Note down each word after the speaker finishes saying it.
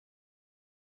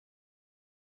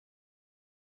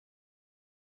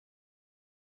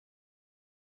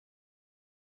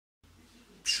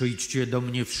Przyjdźcie do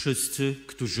mnie wszyscy,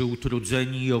 którzy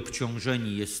utrudzeni i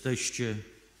obciążeni jesteście,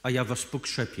 a ja was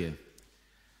pokrzepię.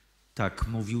 Tak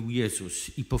mówił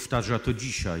Jezus i powtarza to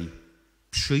dzisiaj.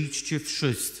 Przyjdźcie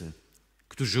wszyscy,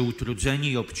 którzy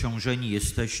utrudzeni i obciążeni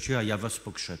jesteście, a ja was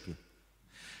pokrzepię.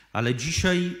 Ale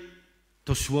dzisiaj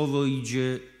to słowo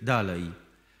idzie dalej.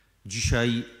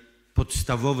 Dzisiaj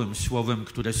podstawowym słowem,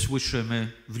 które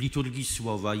słyszymy w liturgii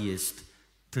słowa jest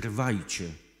trwajcie.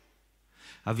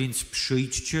 A więc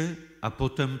przyjdźcie, a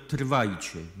potem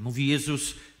trwajcie. Mówi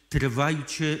Jezus,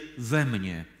 trwajcie we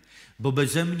mnie, bo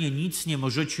beze mnie nic nie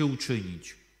możecie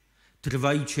uczynić.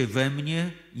 Trwajcie we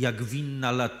mnie, jak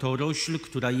winna latorośl,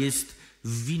 która jest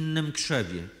w winnym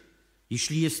krzewie.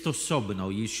 Jeśli jest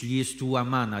osobno, jeśli jest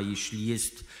łamana, jeśli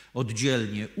jest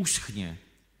oddzielnie, uschnie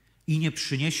i nie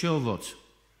przyniesie owocu.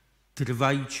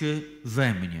 Trwajcie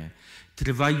we mnie.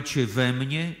 Trwajcie we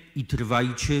mnie i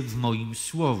trwajcie w moim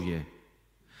słowie.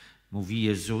 Mówi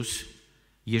Jezus,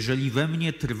 jeżeli we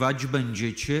mnie trwać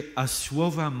będziecie, a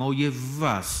słowa moje w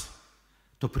was,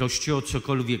 to proście o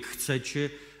cokolwiek chcecie,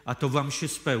 a to wam się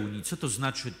spełni. Co to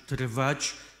znaczy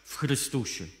trwać w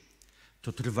Chrystusie?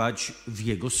 To trwać w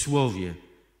Jego słowie,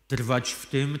 trwać w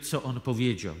tym, co On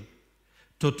powiedział.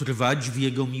 To trwać w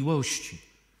Jego miłości,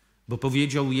 bo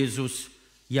powiedział Jezus,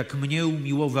 jak mnie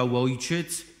umiłował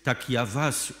Ojciec, tak ja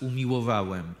was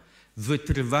umiłowałem.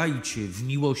 Wytrwajcie w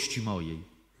miłości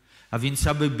mojej. A więc,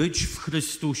 aby być w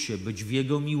Chrystusie, być w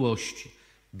Jego miłości,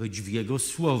 być w Jego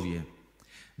słowie,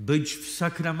 być w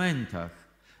sakramentach,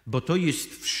 bo to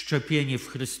jest wszczepienie w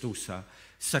Chrystusa.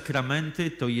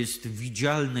 Sakramenty to jest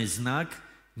widzialny znak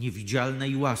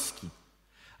niewidzialnej łaski.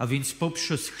 A więc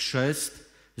poprzez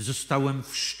chrzest zostałem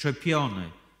wszczepiony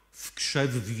w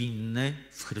krzew winny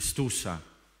w Chrystusa.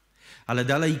 Ale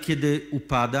dalej, kiedy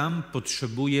upadam,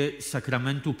 potrzebuję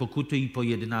sakramentu pokuty i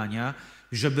pojednania,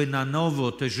 żeby na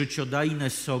nowo te życiodajne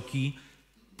soki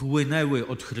płynęły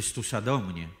od Chrystusa do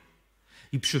mnie.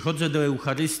 I przychodzę do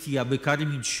Eucharystii, aby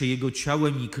karmić się Jego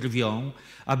ciałem i krwią,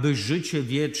 aby życie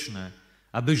wieczne,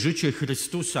 aby życie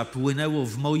Chrystusa płynęło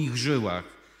w moich żyłach,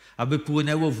 aby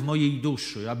płynęło w mojej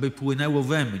duszy, aby płynęło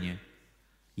we mnie.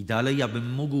 I dalej,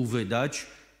 abym mógł wydać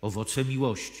owoce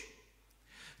miłości.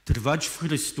 Trwać w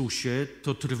Chrystusie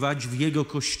to trwać w Jego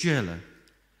Kościele,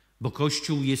 bo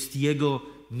Kościół jest Jego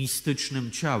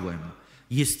mistycznym ciałem,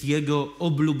 jest Jego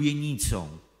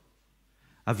oblubienicą.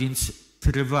 A więc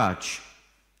trwać,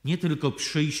 nie tylko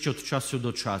przyjść od czasu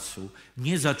do czasu,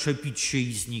 nie zaczepić się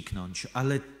i zniknąć,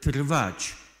 ale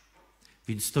trwać.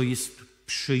 Więc to jest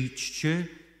przyjdźcie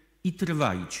i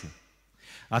trwajcie.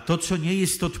 A to, co nie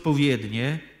jest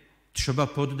odpowiednie, trzeba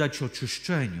poddać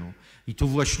oczyszczeniu. I tu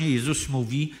właśnie Jezus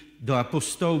mówi do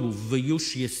apostołów, wy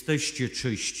już jesteście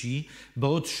czyści,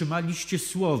 bo otrzymaliście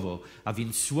Słowo, a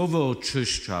więc Słowo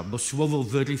oczyszcza, bo Słowo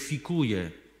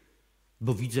weryfikuje,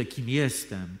 bo widzę, kim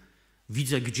jestem.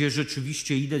 Widzę, gdzie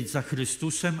rzeczywiście idę za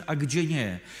Chrystusem, a gdzie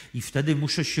nie. I wtedy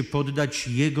muszę się poddać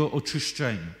Jego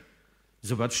oczyszczeniu.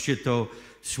 Zobaczcie to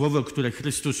słowo, które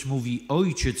Chrystus mówi,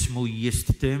 Ojciec mój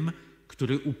jest tym,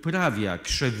 który uprawia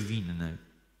krzew winny.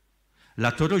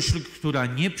 Latorośl, która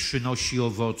nie przynosi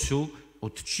owocu,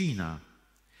 odcina,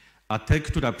 a tę,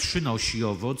 która przynosi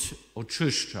owoc,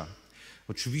 oczyszcza.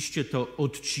 Oczywiście to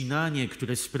odcinanie,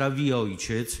 które sprawi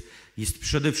Ojciec, jest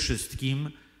przede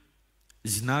wszystkim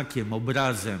znakiem,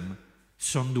 obrazem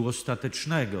sądu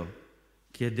ostatecznego,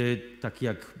 kiedy, tak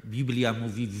jak Biblia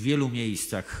mówi w wielu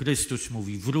miejscach, Chrystus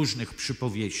mówi w różnych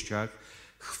przypowieściach,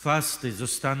 chwasty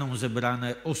zostaną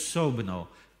zebrane osobno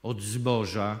od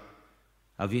zboża,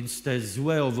 a więc te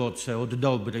złe owoce od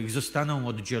dobrych zostaną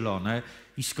oddzielone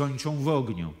i skończą w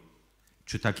ogniu.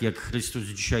 Czy tak jak Chrystus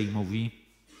dzisiaj mówi,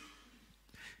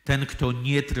 ten, kto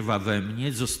nie trwa we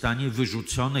mnie, zostanie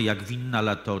wyrzucony jak winna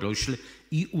latorośl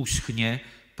i uschnie,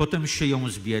 potem się ją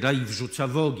zbiera i wrzuca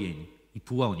w ogień i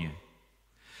płonie.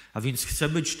 A więc chcę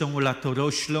być tą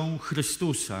latoroślą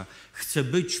Chrystusa, chcę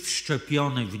być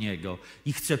wszczepiony w Niego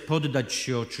i chcę poddać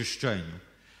się oczyszczeniu.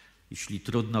 Jeśli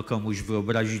trudno komuś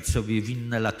wyobrazić sobie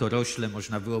winne latorośle,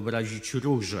 można wyobrazić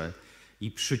róże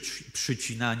i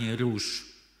przycinanie róż,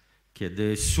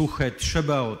 kiedy suche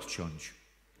trzeba odciąć,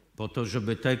 po to,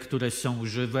 żeby te, które są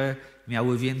żywe,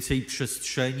 miały więcej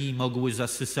przestrzeni i mogły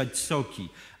zasysać soki,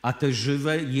 a te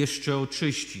żywe jeszcze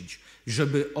oczyścić,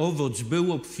 żeby owoc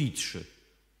był obfitszy.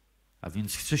 A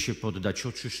więc chcę się poddać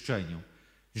oczyszczeniu,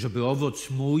 żeby owoc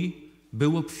mój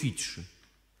był obfitszy.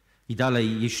 I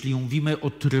dalej, jeśli mówimy o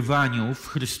trwaniu w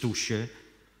Chrystusie,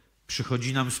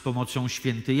 przychodzi nam z pomocą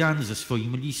święty Jan ze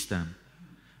swoim listem.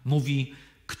 Mówi,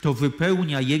 kto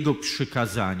wypełnia Jego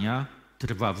przykazania,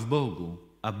 trwa w Bogu,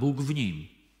 a Bóg w nim.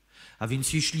 A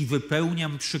więc jeśli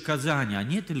wypełniam przykazania,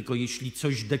 nie tylko jeśli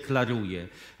coś deklaruję,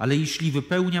 ale jeśli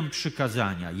wypełniam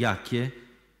przykazania, jakie?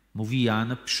 Mówi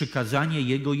Jan, przykazanie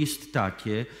Jego jest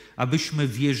takie, abyśmy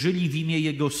wierzyli w imię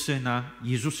Jego Syna,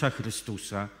 Jezusa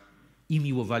Chrystusa i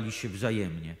miłowali się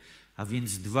wzajemnie. A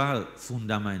więc dwa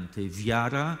fundamenty,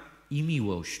 wiara i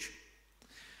miłość.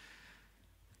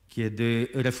 Kiedy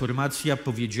reformacja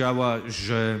powiedziała,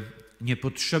 że nie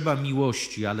potrzeba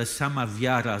miłości, ale sama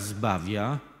wiara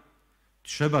zbawia,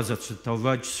 trzeba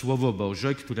zacytować Słowo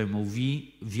Boże, które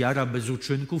mówi, wiara bez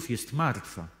uczynków jest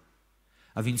martwa.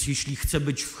 A więc jeśli chcę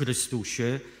być w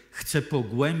Chrystusie, chcę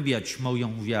pogłębiać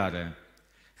moją wiarę,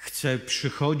 chcę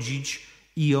przychodzić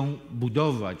i ją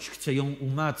budować, chcę ją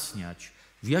umacniać.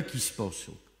 W jaki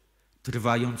sposób?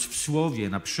 Trwając w Słowie,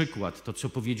 na przykład to, co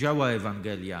powiedziała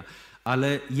Ewangelia,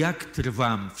 ale jak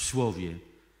trwam w Słowie?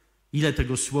 Ile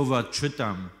tego Słowa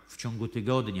czytam w ciągu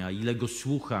tygodnia, ile go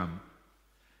słucham?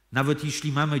 Nawet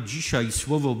jeśli mamy dzisiaj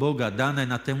Słowo Boga dane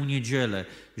na tę niedzielę,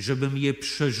 żebym je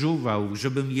przeżuwał,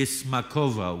 żebym je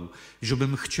smakował,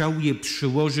 żebym chciał je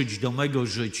przyłożyć do mego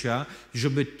życia,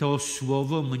 żeby to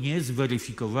Słowo mnie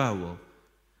zweryfikowało,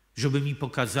 żeby mi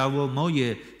pokazało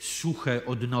moje suche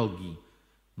odnogi,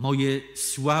 moje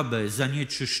słabe,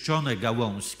 zanieczyszczone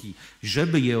gałązki,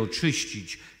 żeby je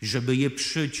oczyścić, żeby je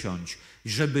przyciąć,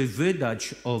 żeby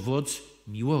wydać owoc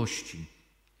miłości.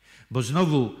 Bo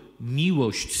znowu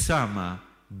miłość sama,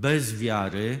 bez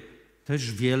wiary,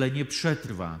 też wiele nie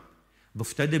przetrwa, bo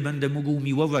wtedy będę mógł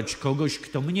miłować kogoś,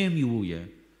 kto mnie miłuje,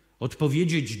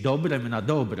 odpowiedzieć dobrem na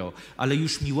dobro, ale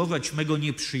już miłować mego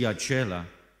nieprzyjaciela,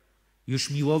 już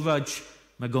miłować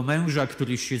mego męża,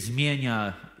 który się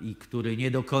zmienia i który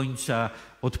nie do końca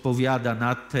odpowiada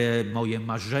na te moje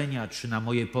marzenia czy na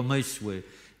moje pomysły,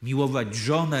 miłować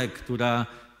żonę, która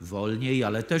wolniej,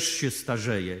 ale też się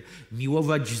starzeje,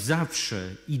 miłować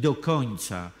zawsze i do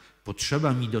końca.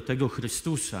 Potrzeba mi do tego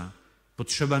Chrystusa,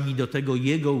 potrzeba mi do tego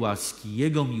Jego łaski,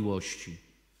 Jego miłości.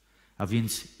 A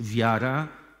więc wiara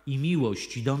i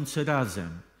miłość idące razem.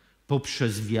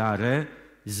 Poprzez wiarę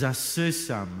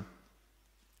zasysam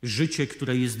życie,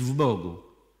 które jest w Bogu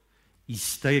i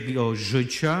z tego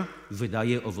życia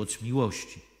wydaje owoc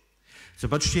miłości.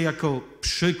 Zobaczcie, jako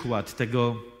przykład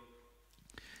tego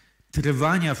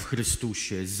trwania w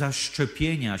Chrystusie,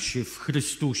 zaszczepienia się w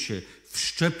Chrystusie,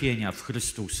 wszczepienia w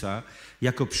Chrystusa,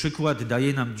 jako przykład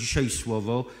daje nam dzisiaj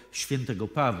słowo świętego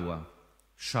Pawła,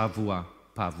 Szawła,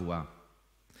 Pawła.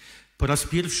 Po raz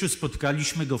pierwszy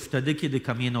spotkaliśmy go wtedy, kiedy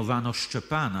kamienowano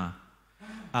Szczepana,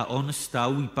 a on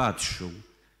stał i patrzył.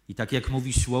 I tak jak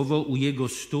mówi słowo, u jego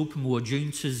stóp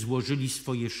młodzieńcy złożyli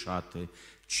swoje szaty.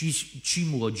 Ci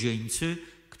młodzieńcy,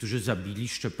 którzy zabili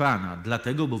Szczepana,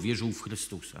 dlatego, bo wierzył w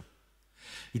Chrystusa.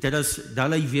 I teraz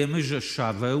dalej wiemy, że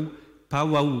Szaweł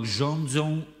pałał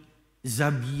żądzą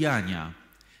zabijania,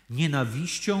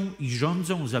 nienawiścią i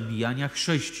żądzą zabijania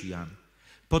chrześcijan.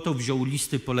 Po to wziął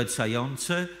listy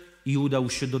polecające i udał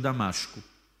się do Damaszku.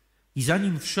 I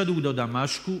zanim wszedł do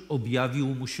Damaszku, objawił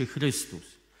mu się Chrystus.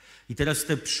 I teraz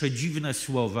te przedziwne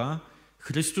słowa,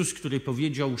 Chrystus, który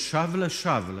powiedział: Szawle,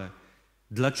 Szawle,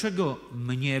 dlaczego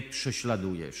mnie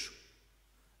prześladujesz?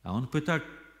 A on pyta: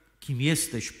 kim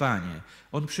jesteś, Panie?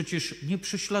 On przecież nie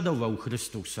prześladował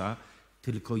Chrystusa,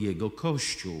 tylko Jego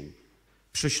Kościół.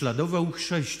 Prześladował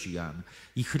chrześcijan.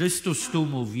 I Chrystus tu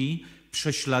mówi: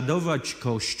 prześladować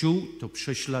Kościół to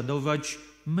prześladować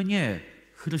mnie,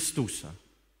 Chrystusa.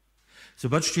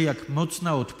 Zobaczcie, jak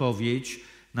mocna odpowiedź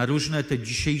na różne te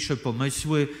dzisiejsze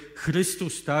pomysły.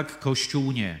 Chrystus tak,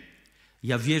 Kościół nie.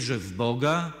 Ja wierzę w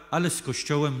Boga, ale z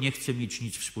Kościołem nie chcę mieć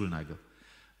nic wspólnego.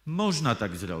 Można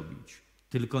tak zrobić,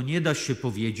 tylko nie da się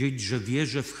powiedzieć, że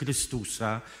wierzę w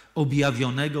Chrystusa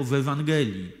objawionego w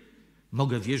Ewangelii.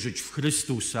 Mogę wierzyć w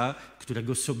Chrystusa,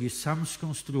 którego sobie sam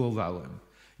skonstruowałem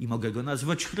i mogę go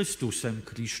nazwać Chrystusem,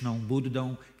 Kriszną,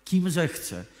 Buddą, kim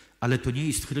zechcę, ale to nie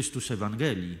jest Chrystus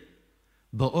Ewangelii,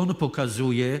 bo On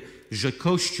pokazuje, że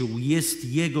Kościół jest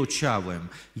Jego ciałem.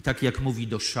 I tak jak mówi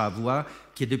do Szawła,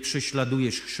 kiedy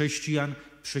prześladujesz chrześcijan,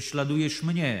 prześladujesz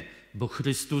mnie, bo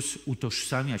Chrystus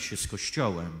utożsamia się z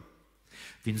Kościołem.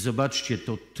 Więc zobaczcie,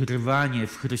 to trwanie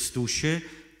w Chrystusie,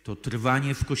 to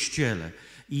trwanie w Kościele.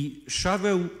 I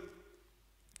Szaweł,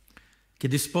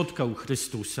 kiedy spotkał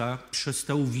Chrystusa,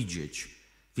 przestał widzieć.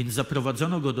 Więc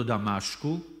zaprowadzono go do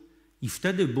Damaszku i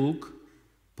wtedy Bóg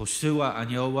posyła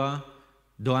anioła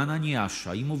do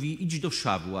Ananiasza i mówi: idź do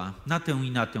Szawła na tę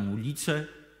i na tę ulicę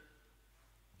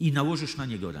i nałożysz na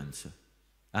niego ręce.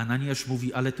 A Ananiasz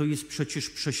mówi: ale to jest przecież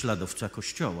prześladowca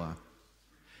Kościoła.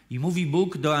 I mówi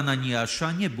Bóg do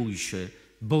Ananiasza: nie bój się,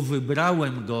 bo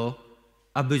wybrałem go,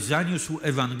 aby zaniósł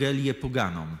Ewangelię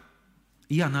poganom.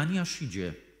 I Ananiasz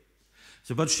idzie.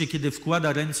 Zobaczcie, kiedy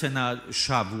wkłada ręce na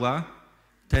Szawła,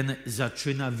 ten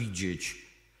zaczyna widzieć,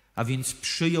 a więc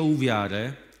przyjął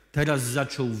wiarę, teraz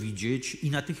zaczął widzieć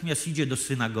i natychmiast idzie do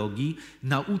synagogi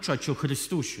nauczać o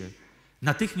Chrystusie.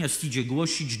 Natychmiast idzie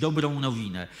głosić dobrą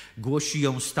nowinę. Głosi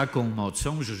ją z taką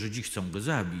mocą, że Żydzi chcą go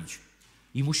zabić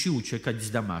i musi uciekać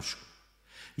z Damaszku.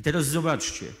 I teraz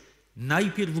zobaczcie,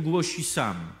 najpierw głosi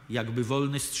sam, jakby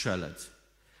wolny strzelec,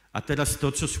 a teraz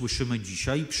to, co słyszymy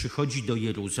dzisiaj, przychodzi do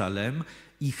Jeruzalem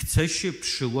i chce się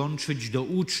przyłączyć do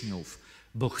uczniów,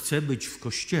 bo chce być w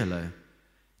Kościele,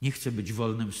 nie chce być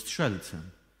wolnym strzelcem.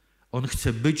 On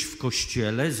chce być w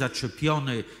Kościele,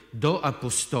 zaczepiony do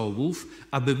apostołów,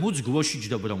 aby móc głosić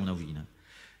dobrą nowinę.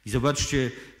 I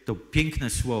zobaczcie to piękne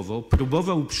słowo.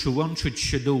 Próbował przyłączyć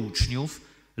się do uczniów,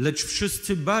 lecz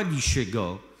wszyscy bali się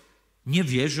go, nie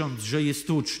wierząc, że jest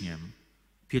uczniem.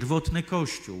 Pierwotny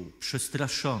Kościół,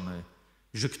 przestraszony,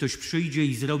 że ktoś przyjdzie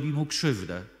i zrobi mu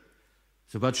krzywdę.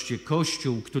 Zobaczcie,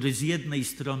 Kościół, który z jednej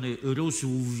strony rósł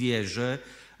w wierze,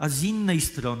 a z innej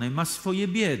strony ma swoje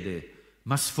biedy,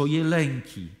 ma swoje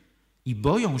lęki i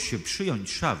boją się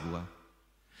przyjąć Szawła.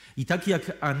 I tak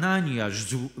jak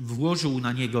Ananiasz włożył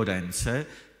na niego ręce,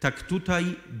 tak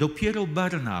tutaj dopiero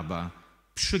Barnaba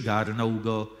przygarnął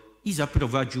go i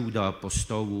zaprowadził do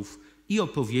apostołów i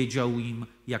opowiedział im,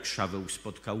 jak Szaweł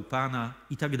spotkał Pana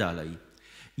i tak dalej.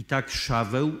 I tak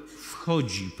Szaweł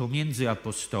wchodzi pomiędzy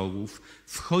apostołów,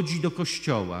 wchodzi do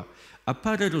Kościoła, a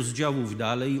parę rozdziałów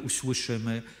dalej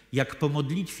usłyszymy, jak po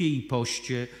modlitwie i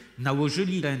poście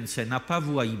nałożyli ręce na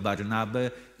Pawła i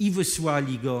Barnabę i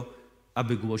wysłali go,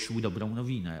 aby głosił dobrą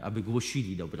nowinę, aby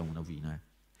głosili dobrą nowinę.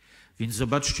 Więc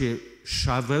zobaczcie,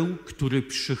 Szaweł, który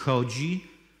przychodzi,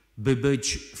 by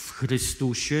być w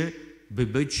Chrystusie, by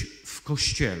być w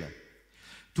Kościele.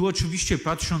 Tu oczywiście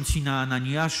patrząc i na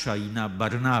Ananiasza, i na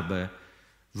Barnabę,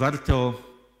 warto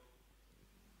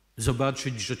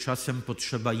zobaczyć, że czasem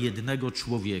potrzeba jednego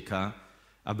człowieka,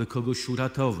 aby kogoś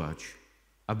uratować,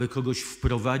 aby kogoś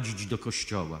wprowadzić do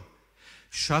Kościoła.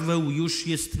 Szaweł już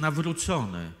jest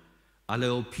nawrócony,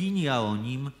 ale opinia o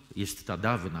nim jest ta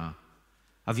dawna,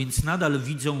 a więc nadal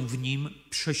widzą w nim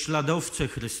prześladowcę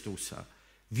Chrystusa,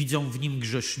 widzą w nim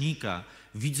grzesznika,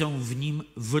 widzą w nim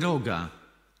wroga.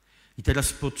 I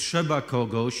teraz potrzeba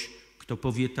kogoś, kto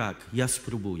powie tak, ja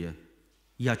spróbuję,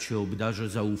 ja Cię obdarzę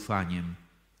zaufaniem,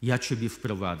 ja Ciebie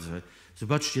wprowadzę.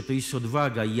 Zobaczcie, to jest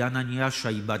odwaga i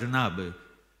Ananiasza, i Barnaby,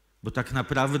 bo tak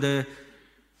naprawdę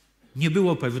nie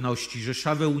było pewności, że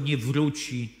Szaweł nie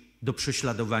wróci do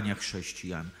prześladowania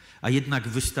chrześcijan, a jednak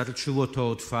wystarczyło to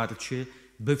otwarcie,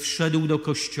 by wszedł do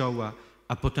Kościoła,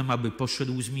 a potem aby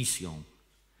poszedł z misją.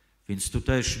 Więc tu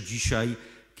też dzisiaj,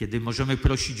 kiedy możemy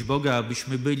prosić Boga,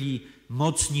 abyśmy byli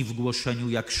mocni w głoszeniu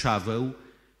jak Szaweł,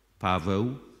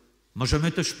 Paweł,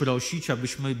 możemy też prosić,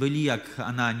 abyśmy byli jak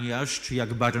Ananiasz czy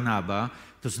jak Barnaba,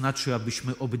 to znaczy,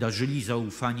 abyśmy obdarzyli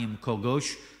zaufaniem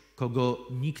kogoś, kogo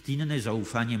nikt inny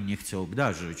zaufaniem nie chce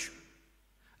obdarzyć.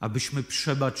 Abyśmy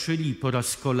przebaczyli po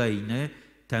raz kolejny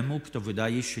temu, kto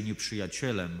wydaje się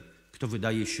nieprzyjacielem, kto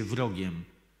wydaje się wrogiem,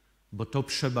 bo to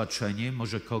przebaczenie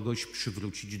może kogoś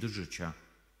przywrócić do życia.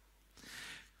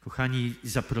 Kochani,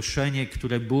 zaproszenie,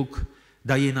 które Bóg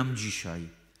daje nam dzisiaj,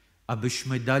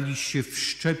 abyśmy dali się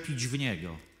wszczepić w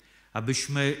Niego,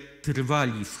 abyśmy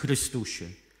trwali w Chrystusie,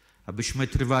 abyśmy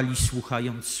trwali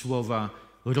słuchając Słowa,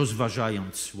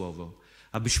 rozważając Słowo,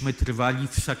 abyśmy trwali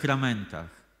w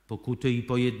sakramentach, pokuty i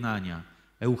pojednania,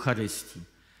 Eucharystii,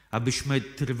 abyśmy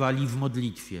trwali w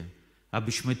modlitwie,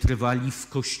 abyśmy trwali w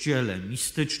Kościele,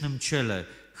 mistycznym ciele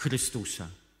Chrystusa,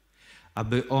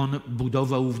 aby On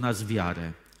budował w nas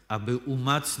wiarę, aby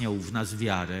umacniał w nas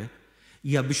wiarę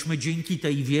i abyśmy dzięki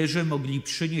tej wierze mogli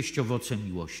przynieść owoce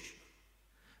miłości.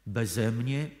 Beze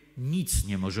mnie nic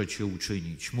nie możecie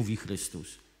uczynić, mówi Chrystus,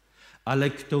 ale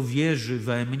kto wierzy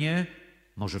we mnie,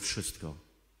 może wszystko.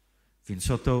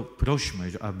 Więc o to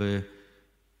prośmy,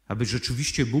 aby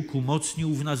rzeczywiście Bóg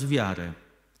umocnił w nas wiarę,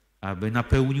 aby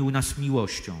napełnił nas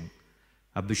miłością,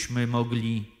 abyśmy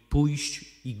mogli pójść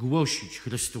i głosić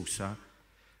Chrystusa,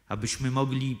 abyśmy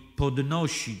mogli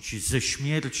podnosić ze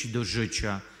śmierci do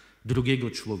życia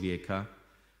drugiego człowieka,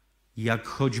 jak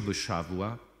choćby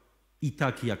Szawła i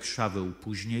tak jak Szaweł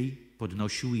później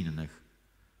podnosił innych.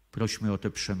 Prośmy o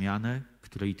tę przemianę,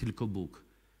 której tylko Bóg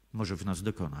może w nas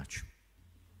dokonać.